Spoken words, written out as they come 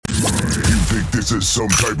This is some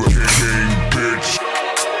type of game, bitch.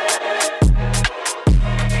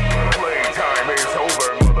 Playtime is over,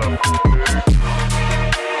 motherfucker.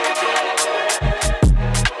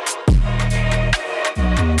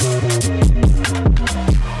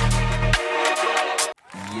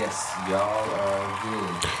 Yes, y'all are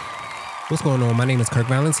good. What's going on? My name is Kirk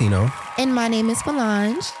Valentino. And my name is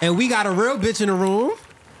Falange. And we got a real bitch in the room.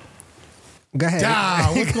 Go ahead.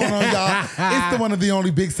 Downnn, what's going on, y'all? It's the one of the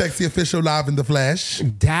only big sexy official live in the flesh.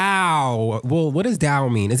 Dow. Well, what does Dow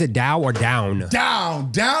mean? Is it Dow or down?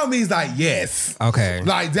 Down. Down means like yes. Okay.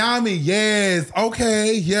 Like down means yes.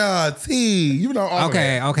 Okay. Yeah. T. You know. All of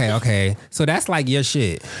that. Okay. So that's like your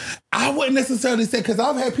shit. I wouldn't necessarily say because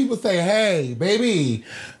I've had people say, "Hey, baby."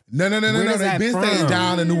 No. Where They've is been that saying from?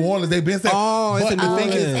 down in New Orleans. They've been saying, Oh, it's but in the New thing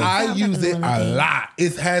is, Orleans. I use it a lot.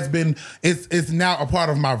 It has been. It's now a part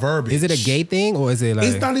of my verbiage. Is it a gay thing or is it like?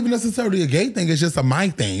 It's not even necessarily a gay thing. It's just a my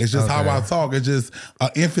thing. It's just how I talk. It's just an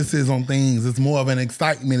emphasis on things. It's more of an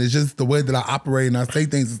excitement. It's just the way that I operate and I say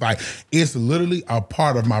things. It's like, it's literally a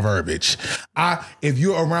part of my verbiage. If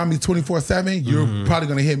you're around me 24/7, you're probably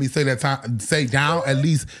going to hear me say down at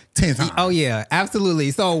least 10 times. Oh yeah,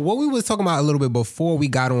 absolutely. So what we was talking about a little bit before we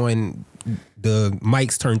got on the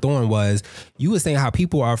mics turned on was you were saying how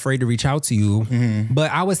people are afraid to reach out to you, but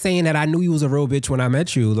I was saying that I knew you was a real bitch when I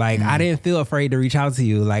met you. Like I didn't feel afraid to reach out to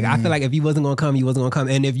you. Like I feel like if you wasn't gonna come, you wasn't gonna come,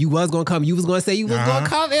 and if you was gonna come, you was gonna say you was gonna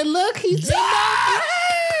come. And look, he did that.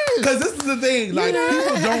 Because this is the thing, like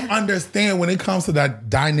people don't understand when it comes to that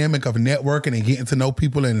dynamic of networking and getting to know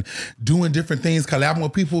people and doing different things, collabing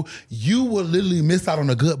with people, you will literally miss out on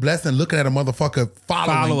a good blessing looking at a motherfucker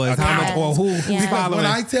followers. How much or who's following? When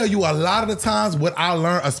I tell you a lot of the times what I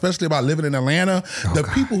learned, especially about living in Atlanta,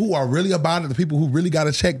 people who are really about it, the people who really got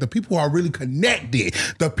to check, the people who are really connected,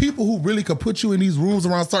 the people who really could put you in these rooms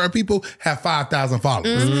around certain people have 5,000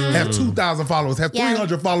 followers, have 2,000 followers, have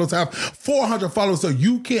 300 followers, have 400 followers. So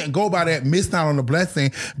you can't go by that, missing out on the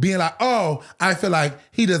blessing, being like, oh, I feel like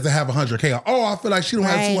he doesn't have 100K. Or, oh, I feel like she don't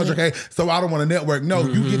have 200K, so I don't want to network. No,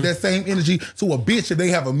 you get that same energy to a bitch if they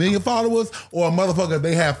have 1 million followers or a motherfucker if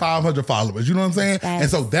they have 500 followers. You know what I'm saying? And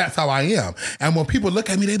so that's how I am. And when people look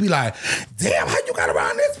at me, they be like, damn, how you got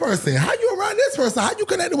around this person? How you around this person? How you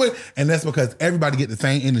connected with? And that's because everybody get the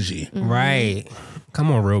same energy. Right.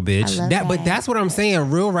 Come on, real bitch. But that's what I'm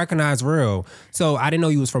saying. Real recognize real. So I didn't know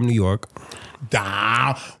you was from New York.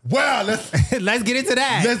 Well, let's get into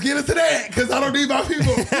that. Let's get into that because I don't need my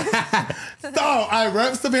people. So I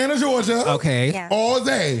rep Savannah, Georgia. Okay. All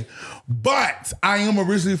day. But I am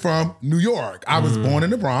originally from New York. I was born in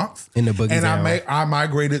the Bronx. In the Boogie And I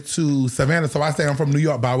migrated to Savannah. So I say I'm from New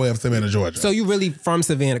York by way of Savannah, Georgia. So you really from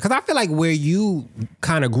Savannah? Because I feel like where you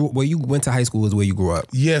kind of grew, where you went to high school is where you grew up.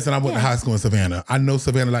 Yes, and I went to high school in Savannah. I know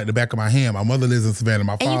Savannah like the back of my hand. My mother lives in Savannah.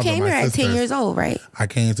 My father, And you came my here sisters. at 10 years old, right? I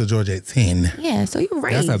came to Georgia at 10. Yeah, so you're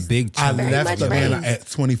raised. That's a big I change. left Savannah at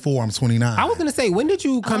 24. I'm 29. I was going to say, when did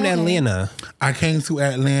you come to Atlanta? I came to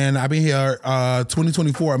Atlanta. I've been here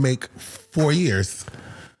 2024. I make 4 years.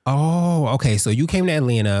 Oh, okay. So you came to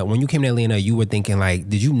Atlanta. When you came to Atlanta, you were thinking like,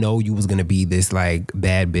 did you know you was going to be this like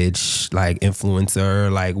bad bitch, like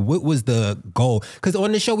influencer? Like what was the goal? Because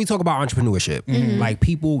on the show, we talk about entrepreneurship. Like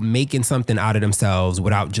people making something out of themselves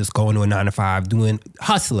without just going to a 9-to-5, doing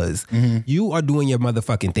hustlers. You are doing your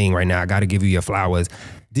motherfucking thing right now. I got to give you your flowers.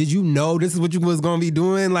 Did you know this is what you was going to be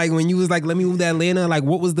doing? Like when you was like, let me move to Atlanta, like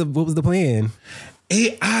what was the plan?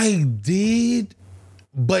 I did.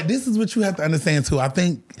 But this is what you have to understand too. I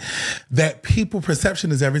think that people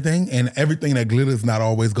perception is everything, and everything that glitters is not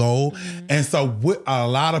always gold. And so what a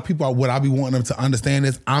lot of people, what I be wanting them to understand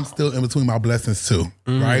is I'm still in between my blessings too,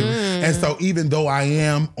 right? And so even though I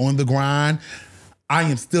am on the grind, I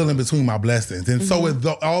am still in between my blessings. And so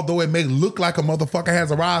although it may look like a motherfucker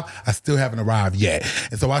has arrived, I still haven't arrived yet.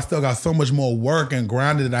 And so I still got so much more work and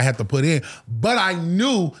grinding that I have to put in. But I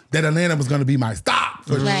knew that Atlanta was going to be my stop.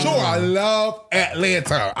 For sure. I love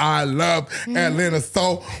Atlanta. I love Atlanta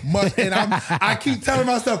so much. And I keep telling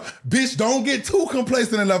myself, bitch, don't get too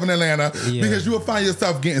complacent in loving Atlanta because you will find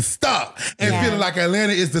yourself getting stuck and feeling like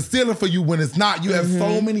Atlanta is the ceiling for you when it's not. You have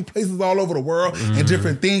so many places all over the world and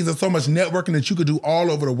different things and so much networking that you could do all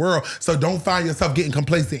over the world. So don't find yourself getting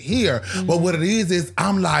complacent here. But what it is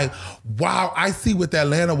I'm like, wow, I see with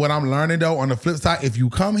Atlanta what I'm learning though on the flip side. If you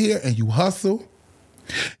come here and you hustle,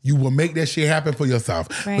 You will make that shit happen for yourself.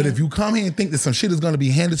 Right. But if you come here and think that some shit is going to be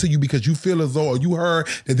handed to you because you feel as though, or you heard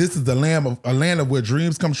that this is a land of where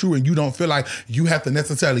dreams come true, and you don't feel like you have to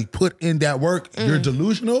necessarily put in that work, you're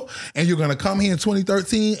delusional, and you're going to come here in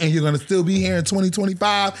 2013 and you're going to still be here in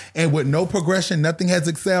 2025 and with no progression, nothing has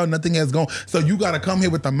excelled, nothing has gone. So you got to come here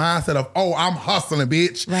with the mindset of, oh, I'm hustling,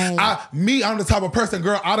 bitch. Right. I'm the type of person,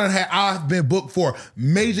 girl, I've been booked for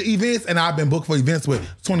major events, and I've been booked for events with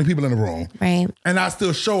 20 people in the room. Right. And I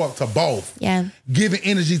still show up to both. Yeah. Giving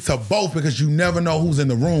energy to both because you never know who's in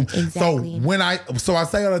the room. Exactly. So I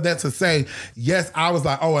say all of that to say, yes, I was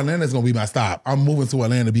like, oh, Atlanta's gonna be my stop. I'm moving to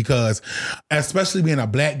Atlanta because, especially being a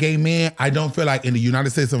black gay man, I don't feel like in the United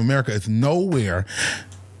States of America, it's nowhere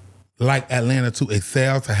like Atlanta to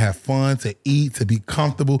excel, to have fun, to eat, to be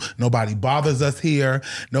comfortable. Nobody bothers us here.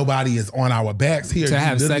 Nobody is on our backs here. To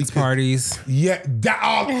have sex parties. Yeah.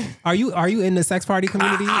 Are you in the sex party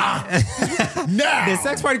community? Now. The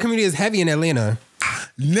sex party community is heavy in Atlanta.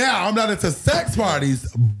 Now, I'm not into sex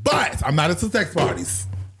parties, but I'm not into sex parties.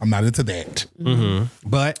 I'm not into that. Mm-hmm.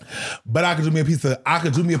 But I could do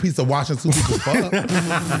me a piece of watching two people fuck.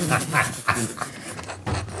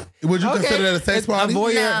 Would you consider that a sex party? A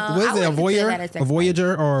voyeur, No, what is I it? A wouldn't consider that voyeur? a sex A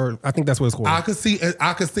voyager, or I think that's what it's called. I could see.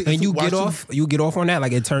 And you get off. You get off on that.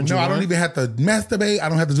 Like it turns No, you I on? don't even have to masturbate. I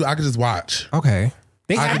don't have to do. I could just watch. Okay.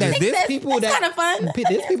 They I have think that. There's that's- people that's that kinda fun.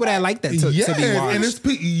 There's people that like that to be watched.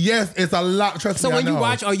 And it's a lot. Trust So me. when I you know.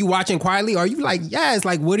 watch, are you watching quietly? Or are you like, yes?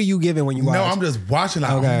 Like, what are you giving when you watch? No, I'm just watching.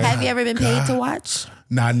 Like, Okay. oh my Have you ever been paid to watch?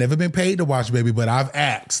 No, I've never been paid to watch, baby, but I've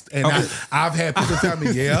asked. And I've had people tell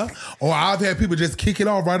me, yeah. Or I've had people just kick it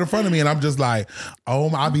off right in front of me, and I'm just like, oh,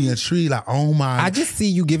 I'll be intrigued, like, oh my. I just see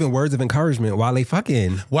you giving words of encouragement while they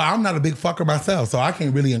fucking. Well, I'm not a big fucker myself, so I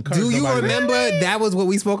can't really encourage Do you nobody. remember that was what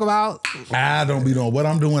we spoke about? I don't be doing what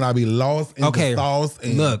I'm doing. I be lost in the sauce.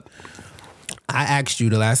 And Look, I asked you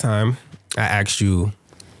the last time. I asked you,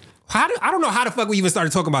 I don't know how the fuck we even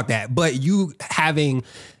started talking about that, but you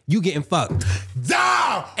getting fucked.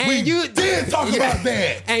 Damn! We did talk about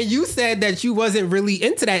that. And you said that you wasn't really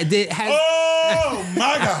into that. Oh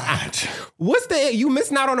my God. You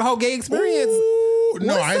missing out on the whole gay experience? Ooh,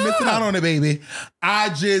 no, What's I ain't missing up? out on it, baby.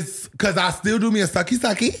 Because I still do me a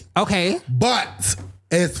sucky. Okay. But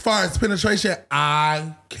as far as penetration,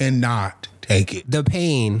 I cannot take it. The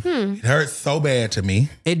pain. It hurts so bad to me.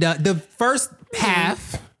 It does. The first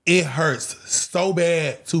half. It hurts so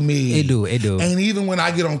bad to me. It do. And even when I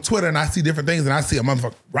get on Twitter and I see different things and I see a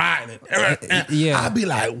motherfucker riding it, yeah. I be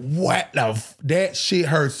like, what that shit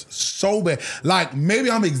hurts so bad. Like, maybe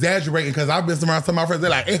I'm exaggerating because I've been around some of my friends, they're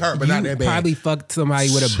like, it hurt, but not that bad. Probably fucked somebody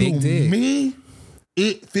with a big dick. Me,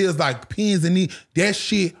 it feels like pins and knees. That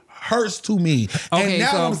shit hurts to me. Okay, and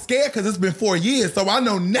now so- I'm scared because it's been 4 years, so I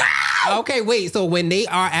know now. Okay, wait. So when they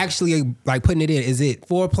are actually like putting it in, is it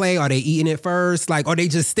foreplay? Are they eating it first? Like, are they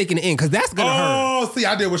just sticking it in? Because that's gonna hurt. Oh, see,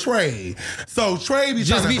 I did with Trey. So Trey be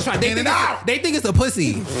Just trying be to trying. in and out. They think it's a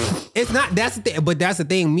pussy. It's not. That's the thing. But that's the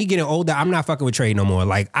thing. Me getting older, I'm not fucking with Trey no more.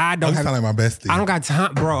 Like I don't I'm have. sound like my bestie. I don't got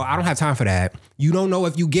time, bro. I don't have time for that. You don't know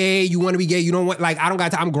if you gay. You want to be gay. You don't want. Like I don't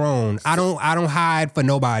got time. I'm grown. I don't hide for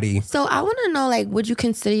nobody. So I want to know, like, would you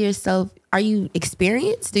consider yourself? Are you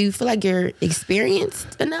experienced? Do you feel like you're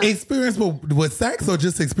experienced enough Experience with sex or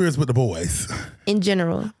just experience with the boys? in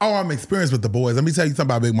general? Oh, I'm experienced with the boys. Let me tell you something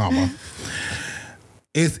about Big Mama.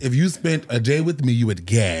 It's if you spent a day with me, you would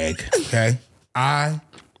gag. Okay, I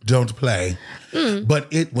don't play.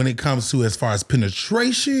 But when it comes to as far as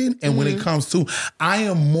penetration and when it comes to, I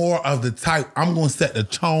am more of the type, I'm gonna set the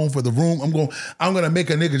tone for the room. I'm gonna make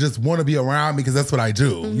a nigga just wanna be around me because that's what I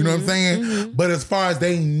do. You know what I'm saying? But as far as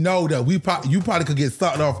they know that you probably could get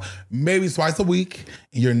sucked off maybe twice a week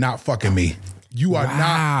and you're not fucking me. You are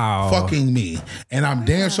Wow. not fucking me. And I'm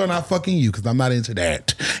damn sure not fucking you because I'm not into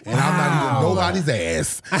that. And I'm not eating nobody's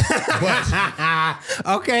ass. But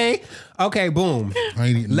Okay. Boom. I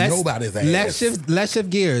ain't eating nobody's ass. Let's shift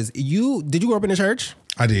gears. Did you grow up in the church?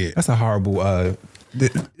 I did. That's a horrible.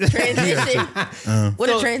 Transition. What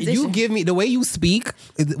a transition. You give me the way you speak.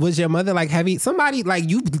 Was your mother like heavy? Somebody like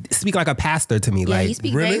you speak like a pastor to me. yeah, like you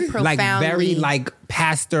speak really? very like profoundly. very like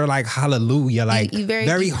pastor, like hallelujah, like you very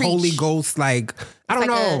very you preach. Holy Ghost, like I don't like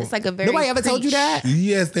know. it's like a very Nobody ever told you preach. that?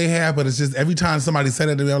 Yes, they have, but it's just every time somebody said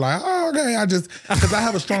it to me, I'm like, oh, okay. Because I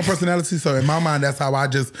have a strong personality, so in my mind, that's how I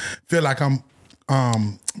just feel like I'm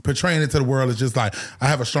portraying it to the world is just like, I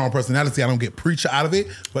have a strong personality. I don't get preacher out of it.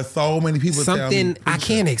 But so many people tell me Something I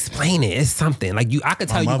can't explain it. It's something like I could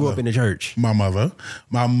tell you grew up in the church. My mother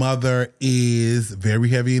is very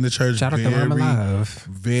heavy in the church. Shout out to Mama Love.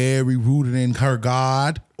 Very rooted in her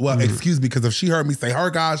God. Well, excuse me, because if she heard me say her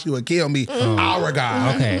God, she would kill me. Our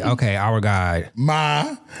God. Okay, our God.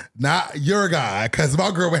 Not your God, because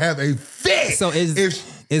my girl would have a fit. So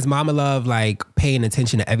is Mama Love like paying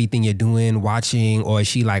attention to everything you're doing, watching, or is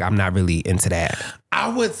she like, I'm not really into that? I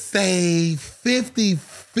would say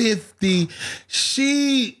 50-50.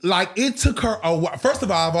 She, like, it took her a while. First of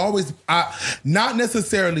all, not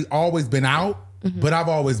necessarily always been out, but I've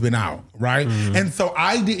always been out, right? And so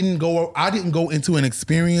I didn't go into an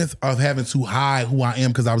experience of having to hide who I am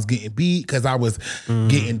because I was getting beat, because I was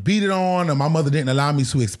getting beaten on, and my mother didn't allow me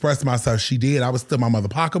to express myself. She did. I was still my mother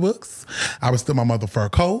pocketbooks. I was still my mother fur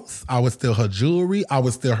coats. I was still her jewelry. I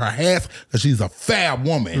was still her hats, because she's a fab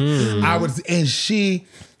woman. And she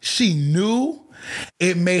knew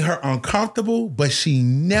it made her uncomfortable, but she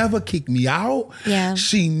never kicked me out. Yeah.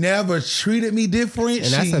 She never treated me different. And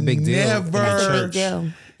that's a big deal. That's a big deal.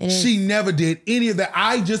 She never did any of that.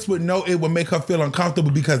 I just would know it would make her feel uncomfortable,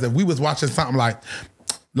 because if we was watching something like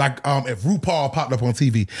if RuPaul popped up on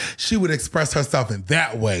TV, she would express herself in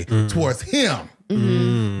that way towards him.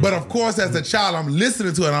 But of course, as a child, I'm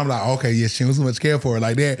listening to it and I'm like, okay, yeah, she was so much care for her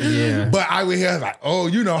like that. Yeah. But I would hear like, oh,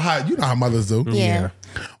 you know how mothers do. Yeah.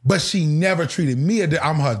 But she never treated me.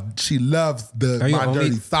 She loves my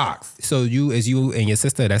dirty socks. So you and your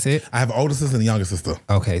sister, that's it? I have an older sister and a younger sister.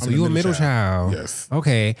 Okay, so I'm the you a middle child. Yes.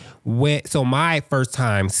 Okay. So my first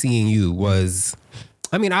time seeing you was,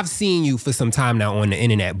 I mean, I've seen you for some time now on the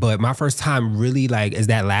internet, but my first time really is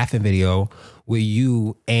that laughing video with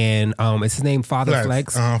you and it's his name Father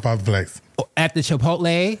Flex. Father Flex. At the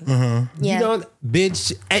Chipotle. Yeah. You know,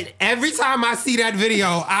 bitch, and every time I see that video,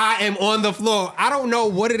 I am on the floor. I don't know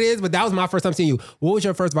what it is, but that was my first time seeing you. What was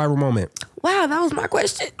your first viral moment? Wow, that was my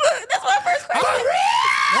question. Look, that's my first question.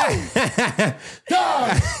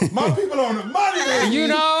 Dog, my people on the money, baby. You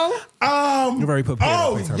know? You're very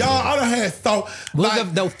prepared. Y'all, I done had so. What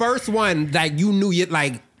was the first one you knew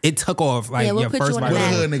it took off? Yeah, we'll your put first you on viral the Where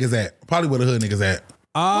the moment. hood niggas at? Probably where the hood niggas at.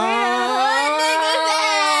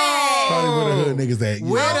 Probably where the hood niggas at. Yeah.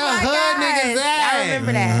 Where the hood niggas at? I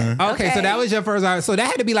remember that. Okay, so that was your first viral. So that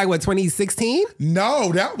had to be 2016?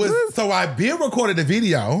 No, that was so I been recorded a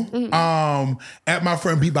video at my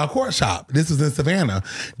friend Beat by Court shop. This was in Savannah.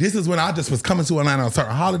 This is when I just was coming to Atlanta on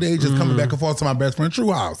certain holidays, just coming back and forth to my best friend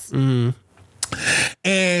True House.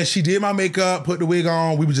 And she did my makeup, put the wig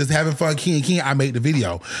on. We were just having fun. Key. I made the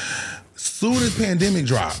video. Soon as pandemic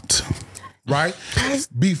dropped, right?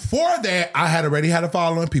 Before that, I had already had a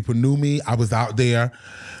following. People knew me. I was out there.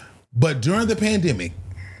 But during the pandemic,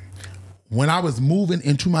 when I was moving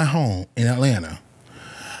into my home in Atlanta,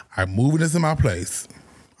 I'm moving into my place.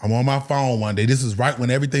 I'm on my phone one day. This is right when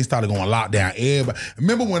everything started going lockdown. Everybody,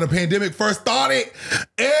 remember when the pandemic first started?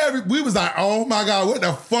 We was like, oh my God, what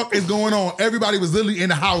the fuck is going on? Everybody was literally in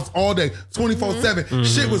the house all day, 24/7.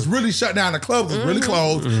 Shit was really shut down. The clubs was really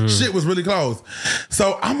closed. Shit was really closed.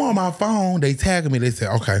 So I'm on my phone. They tagging me. They said,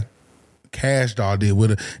 okay, Cash Doll did with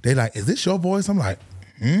it. They like, is this your voice? I'm like,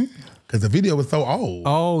 because the video was so old.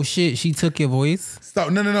 Oh shit, she took your voice? So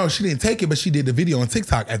no, she didn't take it, but she did the video on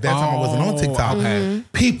TikTok. At that time, I wasn't on TikTok. Okay.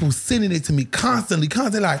 People sending it to me constantly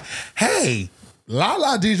like, hey,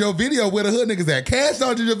 Lala did your video where the hood niggas at. Cash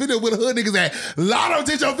Doll did your video where the hood niggas at. Lotto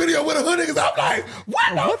did your video where the hood niggas at. I'm like,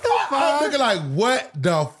 what the fuck? I'm thinking like, what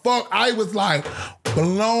the fuck? I was like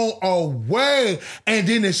blown away. And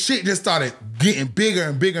then the shit just started getting bigger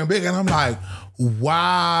and bigger and bigger. And I'm like,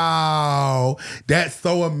 wow, that's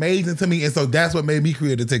so amazing to me. And so that's what made me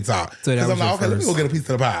create a TikTok. So that Because was I'm like, your okay, let me first. go get a piece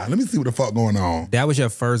of the pie. Let me see what the fuck going on. That was your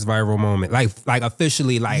first viral moment. Like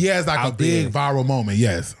officially Yeah, it's like a out big there. viral moment,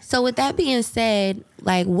 yes. So with that being said,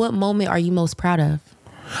 what moment are you most proud of?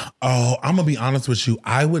 Oh, I'm going to be honest with you.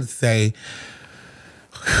 I would say,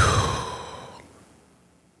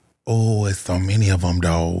 it's so many of them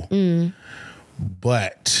though.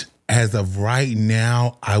 But as of right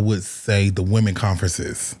now, I would say the women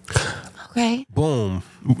conferences. Okay. Boom.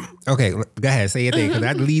 Okay, go ahead. Say your thing, because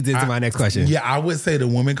that leads into my next question. Yeah, I would say the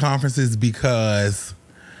women conferences because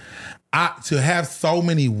to have so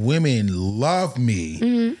many women love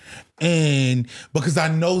me And because I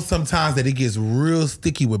know sometimes that it gets real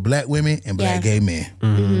sticky with black women and black gay men.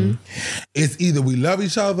 Mm-hmm. It's either we love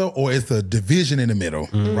each other or it's a division in the middle,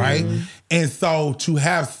 right? And so to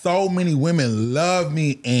have so many women love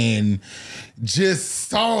me and just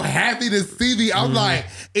so happy to see me, I'm like,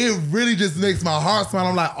 it really just makes my heart smile.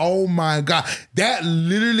 I'm like, oh my God. That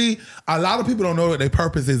literally, a lot of people don't know what their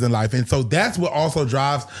purpose is in life. And so that's what also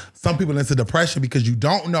drives some people into depression, because you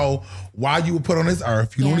don't know why you were put on this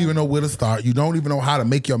earth. You don't even know where to start. You don't even know how to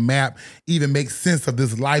make your map even make sense of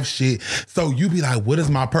this life shit. So you be like, what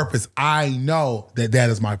is my purpose? I know that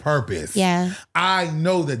that is my purpose. Yeah. I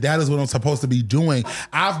know that that is what I'm supposed to be doing.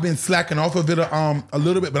 I've been slacking off of it a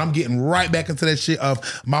little bit, but I'm getting right back into that shit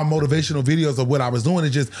of my motivational videos of what I was doing.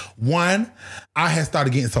 It's just, one, I had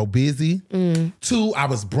started getting so busy. Two, I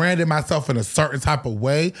was branding myself in a certain type of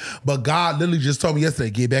way. But God literally just told me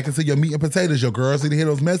yesterday, get back into your meat and potatoes. Your girls need to hear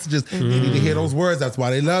those messages. They need to hear those words. That's why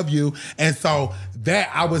they love you. And so that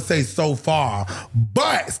I would say so far.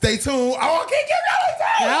 But stay tuned. I can't give y'all a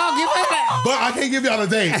date. No, give me that. But I can't give y'all a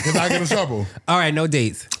date because I get in trouble. All right, no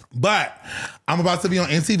dates. But I'm about to be on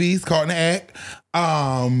MTV's Caught in the Act.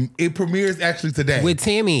 It premieres actually today. With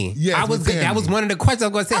Tammy. Yes, with Tammy. That was one of the questions I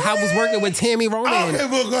was going to say. How was working with Tammy Roman? Okay,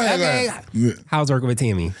 well, go ahead. How's working with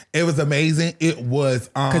Tammy? It was amazing. It was...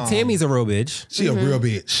 Because Tammy's a real bitch. She a real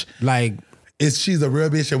bitch. Like... She's a real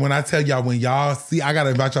bitch. And when I tell y'all, when y'all see... I got to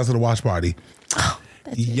invite y'all to the watch party.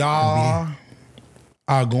 Y'all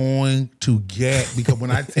are going to get... Because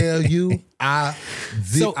when I tell you...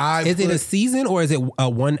 is it a season or is it a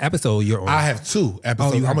one episode you're on? I have 2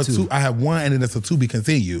 episodes. Oh, you have two. I have 1 and then it's a to be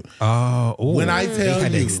continued. Oh, ooh. When I tell they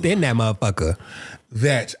had to you extend that motherfucker.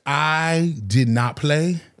 That I did not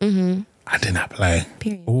play. I did not play.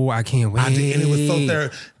 Period. Oh, I can't wait. I did, and it was so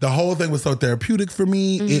the whole thing was so therapeutic for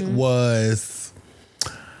me. It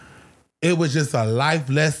was just a life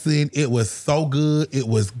lesson. It was so good. It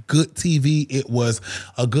was good TV. It was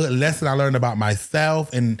a good lesson I learned about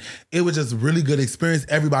myself, and it was just really good experience.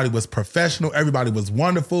 Everybody was professional. Everybody was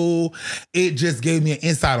wonderful. It just gave me an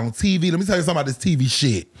insight on TV. Let me tell you something about this TV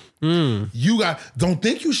shit. You don't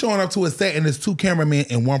think you showing up to a set and there's 2 cameramen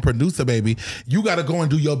and 1 producer, baby. You got to go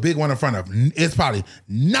and do your big one in front of. It's probably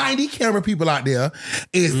 90 camera people out there.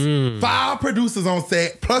 It's 5 producers on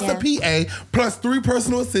set plus a PA plus 3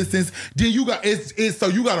 personal assistants. Then you got so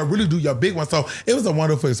you got to really do your big one. So it was a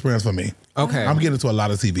wonderful experience for me. Okay, I'm getting into a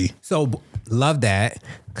lot of TV. So love that.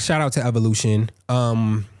 Shout out to Evolution.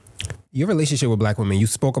 Your relationship with black women, you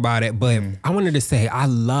spoke about it, but I wanted to say, I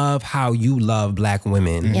love how you love black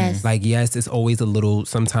women. Yes. Like, yes, it's always a little,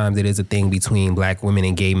 sometimes it is a thing between black women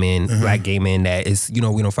and gay men, black gay men that is, we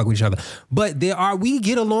don't fuck with each other. But we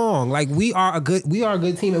get along. Like, we are a good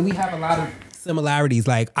team and we have a lot of similarities.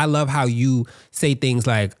 Like, I love how you say things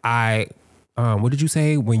like, what did you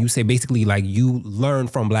say? When you say basically like you learn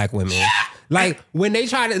from black women. Yeah. Like when they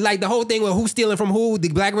try to, like the whole thing with who's stealing from who, the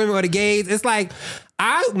black women or the gays, it's like,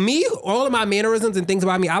 all of my mannerisms and things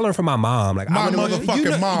about me, I learned from my mom. Like my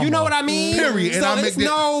motherfucking mom. You know what I mean? Period. So and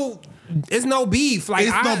it's no beef. Like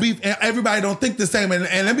it's no beef, and everybody don't think the same. And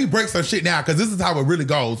let me break some shit down, because this is how it really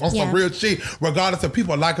goes on some real shit. Regardless if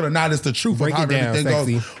people like it or not, it's the truth Break of how it down, everything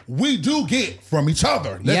sexy. goes. We do get from each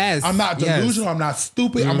other. Yes, I'm not delusional. I'm not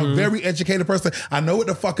stupid. I'm a very educated person. I know what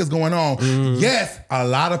the fuck is going on. Yes, a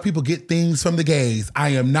lot of people get things from the gays. I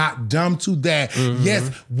am not dumb to that. Yes,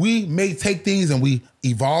 we may take things and we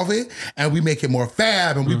evolve it and we make it more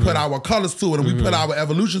fab and we put our colors to it and we put our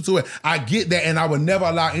evolution to it. I get that, and I would never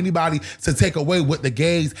allow anybody to take away what the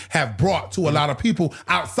gays have brought to a lot of people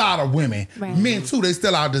outside of women. Right. Men too, they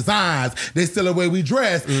still our designs. They still the way we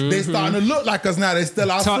dress. They starting to look like us now. They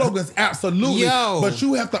still our slogans. Absolutely. But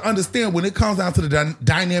you have to understand, when it comes down to the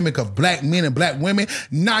dynamic of black men and black women,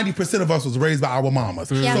 90% of us was raised by our mamas.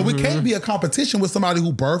 So we can't be a competition with somebody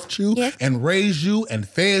who birthed you and raised you and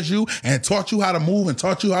fed you and taught you how to move and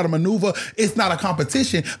taught you how to maneuver. It's not a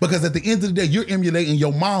competition, because at the end of the day, you're emulating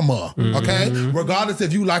your mama, okay? Regardless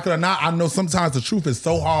if you like it or not, I know sometimes the truth is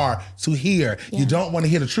so hard to hear. You don't want to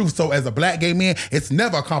hear the truth. So as a black gay man, it's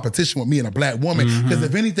never a competition with me and a black woman, because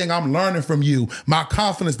if anything, I'm learning from you. My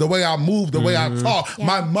confidence, the way I move, the way I talk.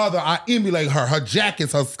 My mother, I emulate her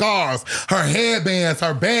jackets, her scarves, her headbands,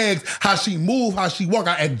 her bags, how she move, how she walk.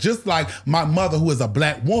 I act just like my mother, who is a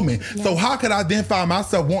black woman. So how could I then find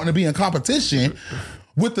myself wanting to be in competition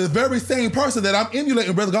with the very same person that I'm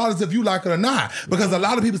emulating, regardless if you like it or not. Because a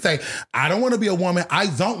lot of people say, I don't want to be a woman. I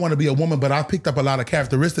don't want to be a woman, but I picked up a lot of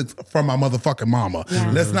characteristics from my motherfucking mama.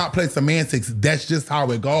 Yeah. Let's not play semantics. That's just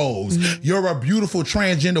how it goes. You're a beautiful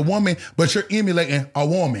transgender woman, but you're emulating a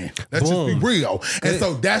woman. Let's just be real. And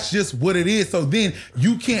so that's just what it is. So then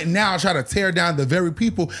you can't now try to tear down the very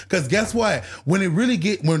people, because guess what? When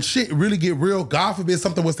shit really get real, God forbid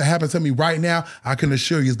something was to happen to me right now, I can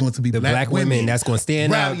assure you it's going to be The black women that's going to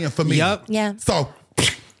stand rallying up for me. Yup. Yeah. So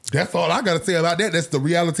that's all I gotta say about that. That's the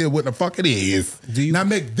reality of what the fuck it is. Now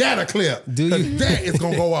make that a clip. That is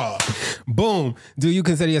gonna go up. Boom. Do you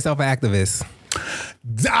consider yourself an activist?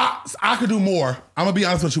 I could do more. I'm gonna be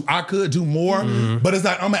honest with you. I could do more, but it's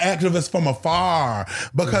like I'm an activist from afar,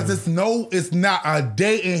 because it's not a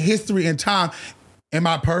day in history and time. Am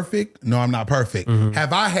I perfect? No, I'm not perfect.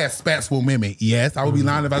 Have I had spats with women? Yes. I would be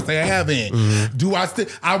lying if I say I haven't. Do I still?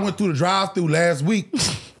 I went through the drive-through last week.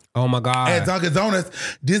 Oh my God. At Dunkin'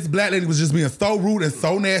 Donuts, this black lady was just being so rude and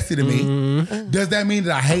so nasty to me. Does that mean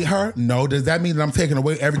that I hate her? No. Does that mean that I'm taking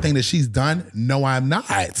away everything that she's done? No, I'm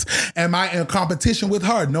not. Am I in competition with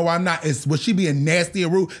her? No, I'm not. Was she being nasty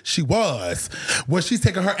and rude? She was. Was she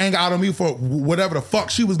taking her anger out on me for whatever the fuck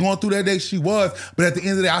she was going through that day? She was. But at the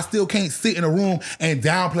end of the day, I still can't sit in a room and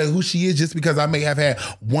downplay who she is just because I may have had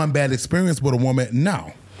one bad experience with a woman.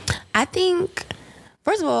 No. I think,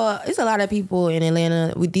 first of all, there's a lot of people in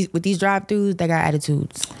Atlanta with these drive-thrus that got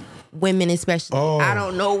attitudes. Women especially. I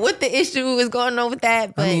don't know what the issue is going on with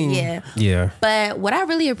that, but yeah. But what I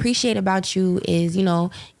really appreciate about you is, you know,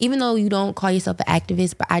 even though you don't call yourself an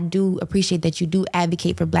activist, but I do appreciate that you do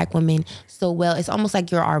advocate for black women so well. It's almost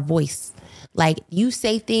like you're our voice. Like, you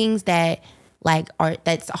say things that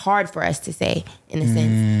that's hard for us to say, in a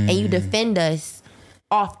sense, and you defend us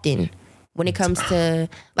often. When it comes to,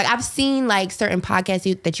 like, I've seen like certain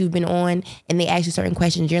podcasts that you've been on, and they ask you certain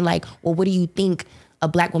questions. You're like, well, what do you think a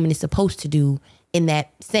black woman is supposed to do in that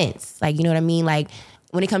sense? Like, you know what I mean? Like,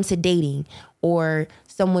 when it comes to dating, or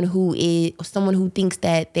someone who thinks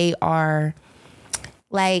that they are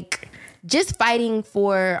like just fighting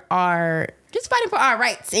for our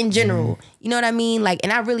rights in general. You know what I mean? Like,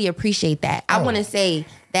 and I really appreciate that. I want to say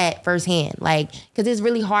that firsthand, like, because it's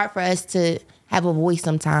really hard for us to have a voice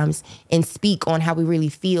sometimes and speak on how we really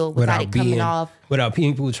feel without it coming off. Without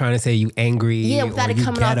people trying to say you angry. Yeah, without it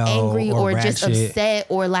coming off angry or just upset,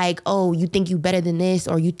 or like, oh, you think you better than this,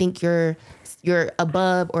 or you think you're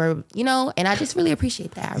above, or, you know, and I just really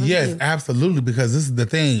appreciate that. I really do. Absolutely, because this is the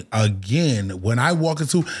thing. Again, when I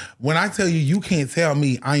tell you, you can't tell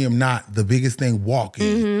me I am not the biggest thing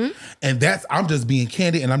walking. And I'm just being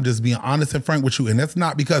candid, and I'm just being honest and frank with you. And that's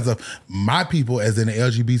not because of my people as in the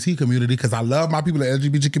LGBT community, because I love my people in the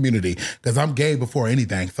LGBT community, because I'm gay before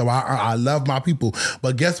anything. So I love my people.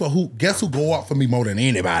 But guess what? Guess who go up for me more than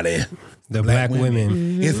anybody? The black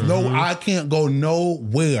women. It's I can't go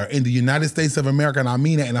nowhere in the United States of America, and I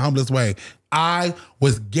mean that in the humblest way. I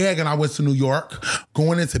was gagging. I went to New York,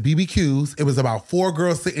 going into BBQs. It was about 4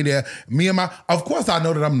 girls sitting there. Of course, I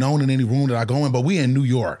know that I'm known in any room that I go in, but we in New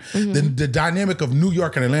York. The dynamic of New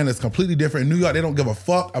York and Atlanta is completely different. In New York, they don't give a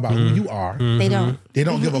fuck about who you are. They don't. They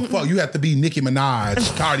don't give a fuck. You have to be Nicki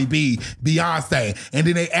Minaj, Cardi B, Beyonce, and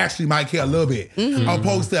then they actually might care a little bit.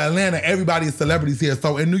 Opposed to Atlanta, everybody is celebrities here.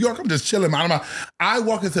 So in New York, I'm just chilling. I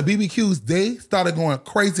walk into BBQs, they started going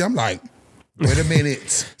crazy. I'm like, wait a minute.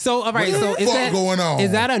 So, all right. So, going on?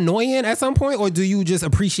 Is that annoying at some point, or do you just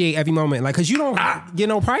appreciate every moment? Like, because you don't get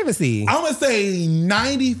no privacy. I'm gonna say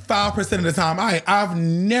 95% of the time,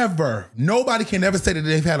 nobody can ever say that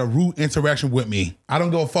they've had a rude interaction with me. I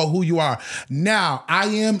don't give a fuck who you are. Now, I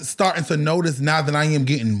am starting to notice, now that I am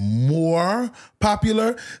getting more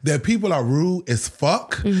popular, that people are rude as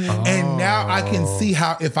fuck. And now I can see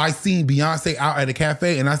how, if I seen Beyonce out at a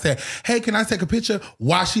cafe and I say, hey, can I take a picture?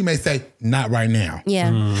 Why she may say, not right now. Yeah.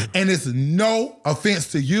 And it's no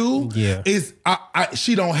offense to you. Yeah. It's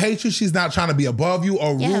she don't hate you. She's not trying to be above you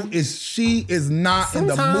or rude. She is not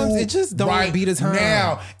Sometimes in the mood. it just don't right be the time.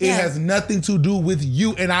 now. It has nothing to do with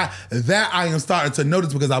you. And I am starting to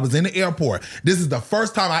notice, because I was in the airport. This is the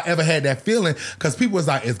first time I ever had that feeling, because people was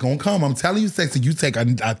like, it's gonna come. I'm telling you, Sexy, you take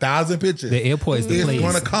 1,000 pictures. The airport is the place.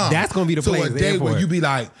 It's gonna come. That's gonna be the place. So a day where you be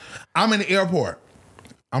like, I'm in the airport.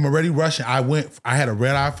 I'm already rushing. I had a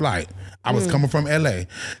red-eye flight. I was coming from LA.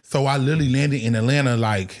 So I literally landed in Atlanta,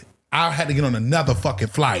 like, I had to get on another fucking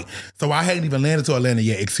flight. So I hadn't even landed to Atlanta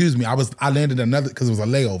yet. Excuse me. I landed another, because it was a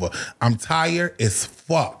layover. I'm tired as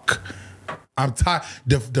fuck. I'm tired.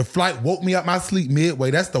 The flight woke me up my sleep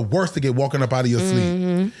midway. That's the worst to get woken up out of your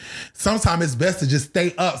sleep. Sometimes it's best to just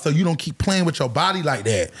stay up so you don't keep playing with your body like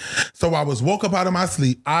that. So I was woke up out of my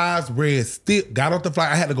sleep, eyes red, still got off the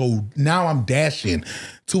flight. I had to go. Now I'm dashing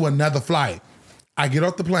to another flight. I get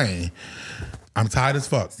off the plane. I'm tired as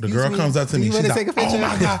fuck. The girl comes up to me. She's like, "Oh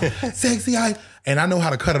my God, sexy." And I know how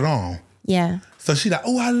to cut it on. Yeah. So she's like,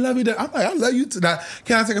 "Oh, I love you." I'm like, "I love you tonight.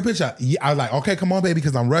 Can I take a picture?" Yeah. I was like, "Okay, come on, baby,"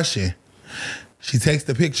 because I'm rushing. She takes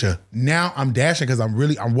the picture. Now I'm dashing because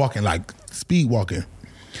I'm walking, like speed walking.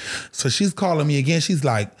 So she's calling me again. She's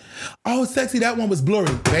like, "Oh, sexy, that one was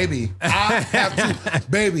blurry." Baby, I have to.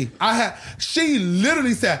 Baby, she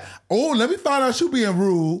literally said, "Oh, let me find out you being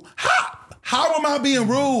rude." How am I being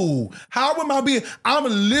rude? How am I being?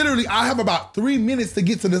 I have about 3 minutes to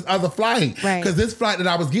get to this other flight. Right. Because this flight that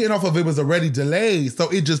I was getting off of, it was already delayed. So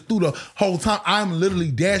it just threw the whole time. I'm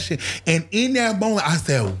literally dashing. And in that moment, I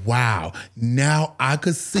said, wow, now I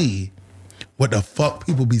could see what the fuck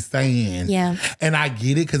people be saying. Yeah. And I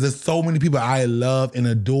get it because there's so many people I love and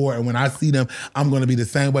adore. And when I see them, I'm going to be the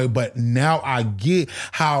same way. But now I get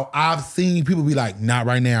how I've seen people be like, not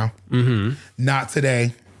right now. Mm-hmm. Not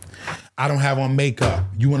today. I don't have on makeup.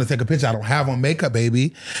 You want to take a picture? I don't have on makeup,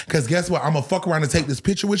 baby. Because guess what? I'm going to fuck around and take this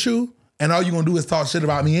picture with you. And all you're going to do is talk shit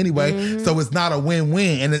about me anyway. Mm-hmm. So it's not a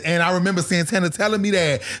win-win. And I remember Santana telling me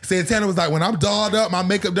that. Santana was like, when I'm dolled up, my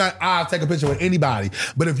makeup done, I'll take a picture with anybody.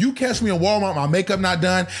 But if you catch me in Walmart, my makeup not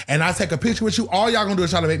done, and I take a picture with you, all y'all going to do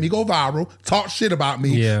is try to make me go viral, talk shit about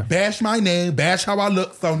me, bash my name, bash how I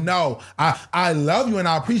look. So no, I love you and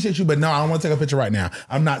I appreciate you, but no, I don't want to take a picture right now.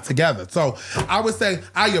 I'm not together. So I would say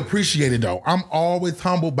I appreciate it though. I'm always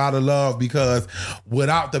humbled by the love because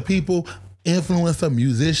without the people, influencer,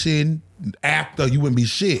 musician, actor, you wouldn't be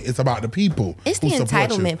shit. It's about the people. It's the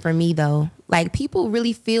entitlement for me though. Like people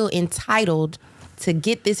really feel entitled to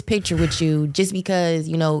get this picture with you just because,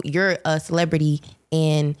 you know, you're a celebrity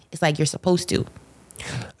and it's like you're supposed to.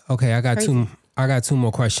 Okay, I got two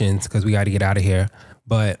more questions because we got to get out of here.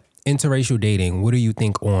 But interracial dating, what do you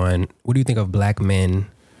think of black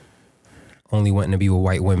men only wanting to be with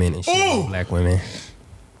white women and shit with black women?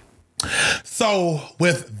 So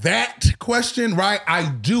with that question, right,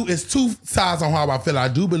 it's two sides on how I feel. I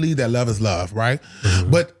do believe that love is love, right? Mm-hmm.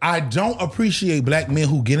 But I don't appreciate black men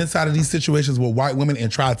who get inside of these situations with white women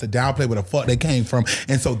and try to downplay where the fuck they came from.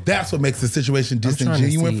 And so that's what makes the situation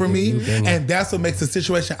disingenuous for me. And that's what makes the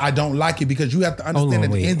situation, I don't like it because you have to understand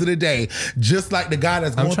at the end of the day, just like the guy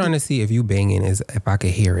that's going I'm trying to see if you banging is if I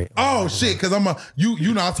could hear it. Oh shit, because I'm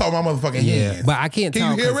you know I talk my motherfucking hands. But I can't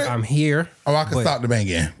tell because I'm here. Oh, I can stop the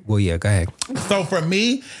banging. Well, yeah, go ahead. So for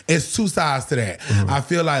me, it's two sides to that. Mm-hmm. I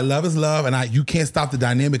feel like love is love, and you can't stop the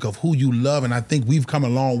dynamic of who you love. And I think we've come a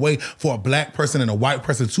long way for a black person and a white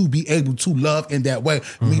person to be able to love in that way.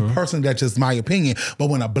 Mm-hmm. Me personally, that's just my opinion. But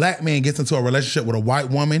when a black man gets into a relationship with a white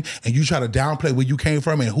woman and you try to downplay where you came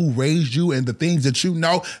from and who raised you and the things that you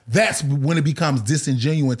know, that's when it becomes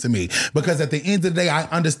disingenuous to me. Because at the end of the day, I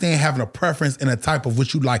understand having a preference and a type of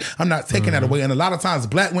what you like. I'm not taking that away. And a lot of times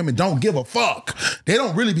black women don't give a fuck. They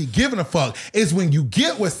don't really be giving a fuck. It's when you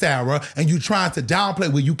get with Sarah and you trying to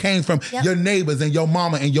downplay where you came from, your neighbors and your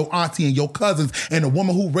mama and your auntie and your cousins and the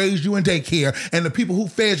woman who raised you in daycare and the people who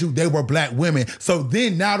fed you, they were black women. So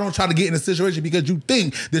then now don't try to get in a situation because you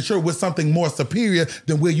think that you're with something more superior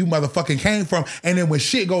than where you motherfucking came from. And then when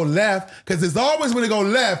shit go left, because it's always when they go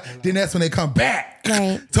left, then that's when they come back.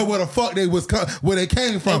 Right. To where the fuck where they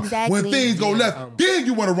came from. Exactly. When things go left, then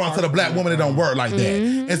you want to run to the black woman that don't work like that.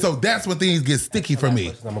 And so that's when things get sticky for me.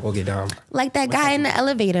 I'm gonna go get down. Like that guy in the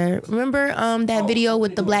elevator. Remember that video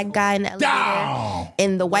with the black guy in the elevator?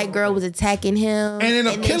 And the white girl was attacking him. And ended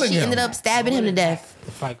up killing him. She ended up stabbing him to death.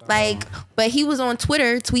 Like, but he was on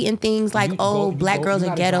Twitter tweeting things like, black girls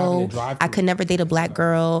are ghetto. I could never date a black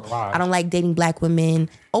girl. I don't like dating black women.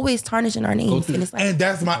 Always tarnishing our names. And it's like,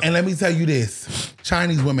 and let me tell you this.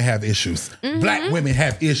 Chinese women have issues. Mm-hmm. Black women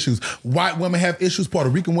have issues. White women have issues. Puerto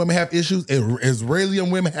Rican women have issues. Israeli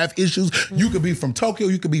women have issues. Mm-hmm. You could be from Tokyo.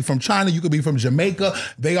 You could be from China. You could be from Jamaica.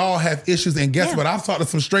 They all have issues. And guess what? I've talked to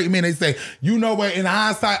some straight men. They say, you know what? In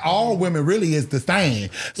hindsight, all women really is the same.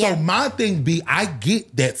 So my thing be, I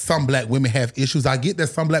get that some black women have issues. I get that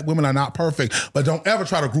some black women are not perfect. But don't ever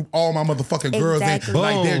try to group all my motherfucking girls in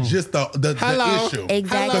like they're just the issue.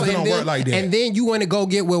 Exactly. Because it don't work like that. And then you want to go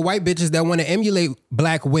get with white bitches that want to emulate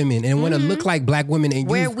black women and want to look like black women and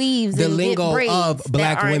wear use weaves the and lingo of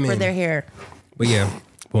black women for their hair. But yeah,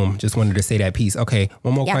 boom. Just wanted to say that piece. Okay,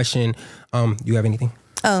 one more question. You have anything?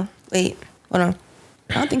 Oh, wait. Hold on.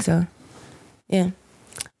 I don't think so. Yeah.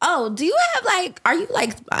 Oh, do you have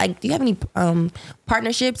do you have any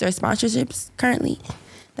partnerships or sponsorships currently?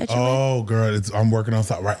 that you're Oh, girl, I'm working on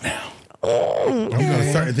something right now. I'm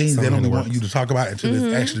doing certain things they don't want you to talk about until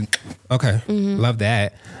it's actually. Okay. Love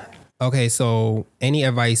that. Okay, so any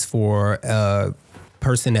advice for a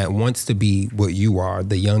person that wants to be what you are,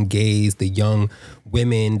 the young gays, the young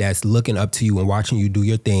women that's looking up to you and watching you do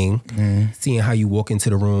your thing, seeing how you walk into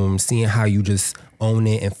the room, seeing how you just own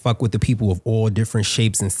it and fuck with the people of all different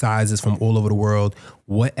shapes and sizes from all over the world.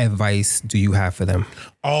 What advice do you have for them?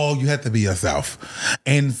 Oh, you have to be yourself.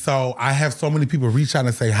 And so I have so many people reach out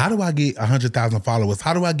and say, how do I get 100,000 followers?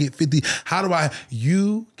 How do I get 50?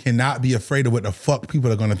 You cannot be afraid of what the fuck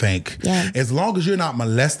people are going to think. Yeah. As long as you're not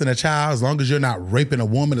molesting a child, as long as you're not raping a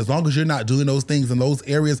woman, as long as you're not doing those things in those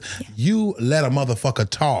areas, you let a motherfucker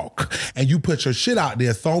talk and you put your shit out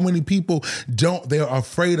there. So many people they're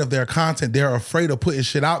afraid of their content. They're afraid of putting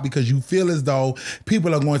shit out because you feel as though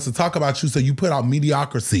people are going to talk about you. So you put out mediocrity.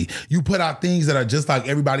 You put out things that are just like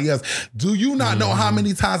everybody else. Do you not know how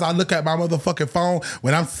many times I look at my motherfucking phone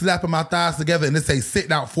when I'm slapping my thighs together and it say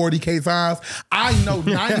sitting out 40K times? I know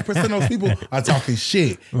 90% of those people are talking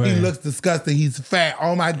shit. Right. He looks disgusting. He's fat.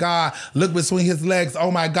 Oh my God. Look between his legs. Oh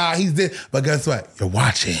my God. He's this. But guess what? You're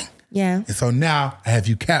watching. Yeah. And so now I have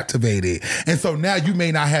you captivated. And so now you may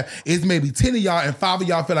not have, it's maybe 10 of y'all and 5 of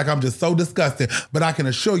y'all feel like I'm just so disgusting. But I can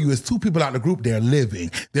assure you it's 2 people out the group, they're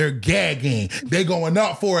living. They're gagging. They're going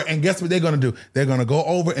up for it. And guess what they're going to do? They're going to go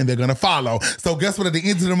over and they're going to follow. So guess what? At the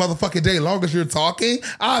end of the motherfucking day, long as you're talking,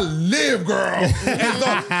 I live, girl. And so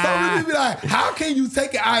many people be like, how can you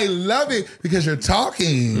take it? I love it because you're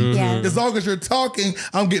talking. Yeah. As long as you're talking,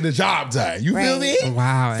 I'm getting the job done. You feel me?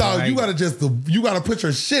 Wow. So you got to put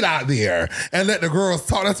your shit out there and let the girls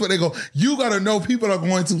talk. That's what they go. You got to know people are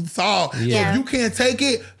going to talk. Yeah. If you can't take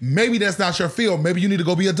it, maybe that's not your field. Maybe you need to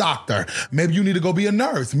go be a doctor. Maybe you need to go be a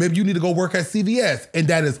nurse. Maybe you need to go work at CVS. And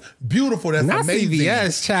that is beautiful. That's not amazing.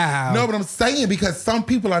 CVS, child. No, but I'm saying because some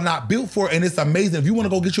people are not built for it and it's amazing. If you want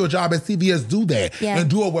to go get you a job at CVS, do that. Yeah.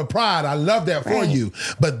 And do it with pride. I love that for you.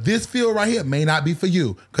 But this field right here may not be for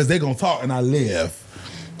you because they're going to talk and I live.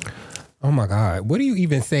 Oh my God. What do you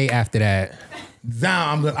even say after that?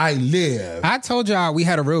 Down, I live. I told y'all we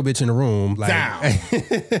had a real bitch in the room. Like, Down.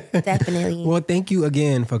 Definitely. Well, thank you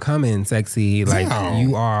again for coming, Sexy. Like,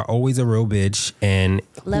 you are always a real bitch, and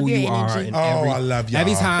love who your you energy. are. I love y'all.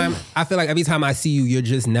 Every time, I feel like every time I see you, you're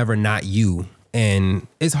just never not you. And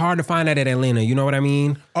it's hard to find that at Atlanta. You know what I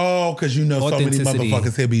mean? Oh, because you know so many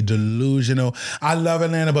motherfuckers here be delusional. I love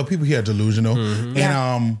Atlanta, but people here are delusional.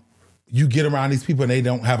 And you get around these people and they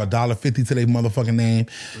don't have $1.50 to their motherfucking name.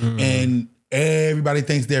 And everybody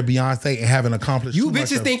thinks they're Beyonce and haven't accomplished You too much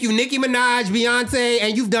bitches think you Nicki Minaj, Beyonce,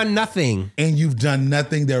 and you've done nothing. And you've done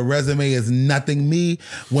nothing. Their resume is nothing. Me,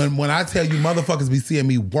 when I tell you motherfuckers be seeing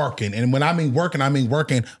me working, and when I mean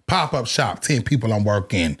working, pop-up shop, 10 people I'm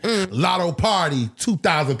working. Lotto party,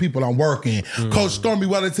 2,000 people I'm working. Coach Stormy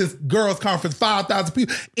Wellington's girls conference, 5,000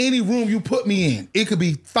 people. Any room you put me in, it could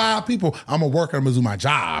be 5 people. I'm gonna work and I'm gonna do my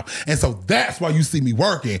job. And so that's why you see me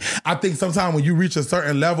working. I think sometimes when you reach a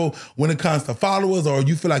certain level, when it comes to followers or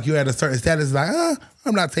you feel like you're at a certain status, it's like,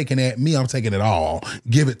 I'm not taking that. Me, I'm taking it all.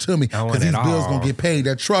 Give it to me. Because these bills going to get paid.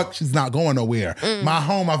 That truck, she's not going nowhere. My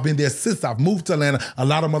home, I've been there since I've moved to Atlanta. A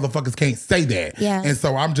lot of motherfuckers can't say that. Yeah. And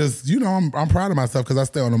so I'm just, I'm proud of myself because I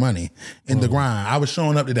stay on the money in the grind. I was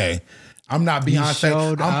showing up today. I'm not Beyonce.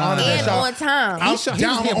 I'm honored that and y'all. on time. I'm on time.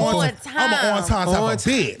 I'm an on time type of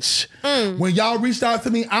bitch. When y'all reached out to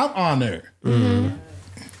me, I'm honored.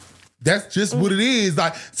 That's just what it is.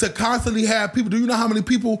 Like, to constantly have people, do you know how many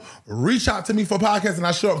people reach out to me for podcasts and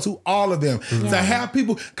I show up to all of them? To have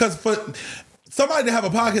people, because for somebody to have a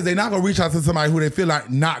podcast, they're not going to reach out to somebody who they feel like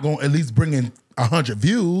not going to at least bring in 100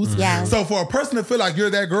 views. Yeah. So for a person to feel like you're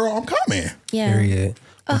that girl, I'm coming. Yeah. Period.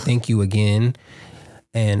 Well, thank you again.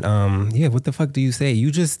 And what the fuck do you say?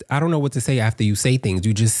 I don't know what to say after you say things.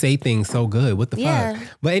 You just say things so good. What the fuck?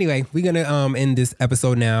 But anyway, we're gonna end this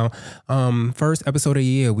episode now. First episode of the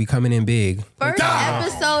year, we coming in big. First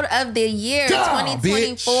episode of the year,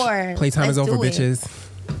 2024. Playtime is over, bitches.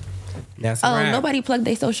 That's a wrap. Nobody plugged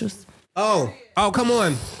their socials. Oh, come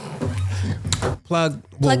on. Plug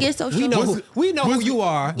your socials. We know who you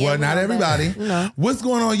are. Well, not everybody. No. What's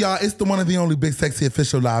going on, y'all? It's the one and the only Big Sexy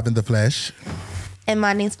Official live in the flesh. And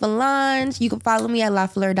my name's Falange. You can follow me at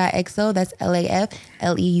lafleur.xo. That's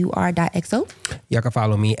LAFLEUR.xo. Y'all can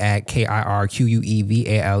follow me at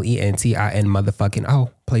KIRQUEVALENTIN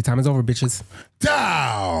motherfucking. Playtime is over, bitches.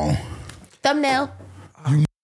 Down. Thumbnail.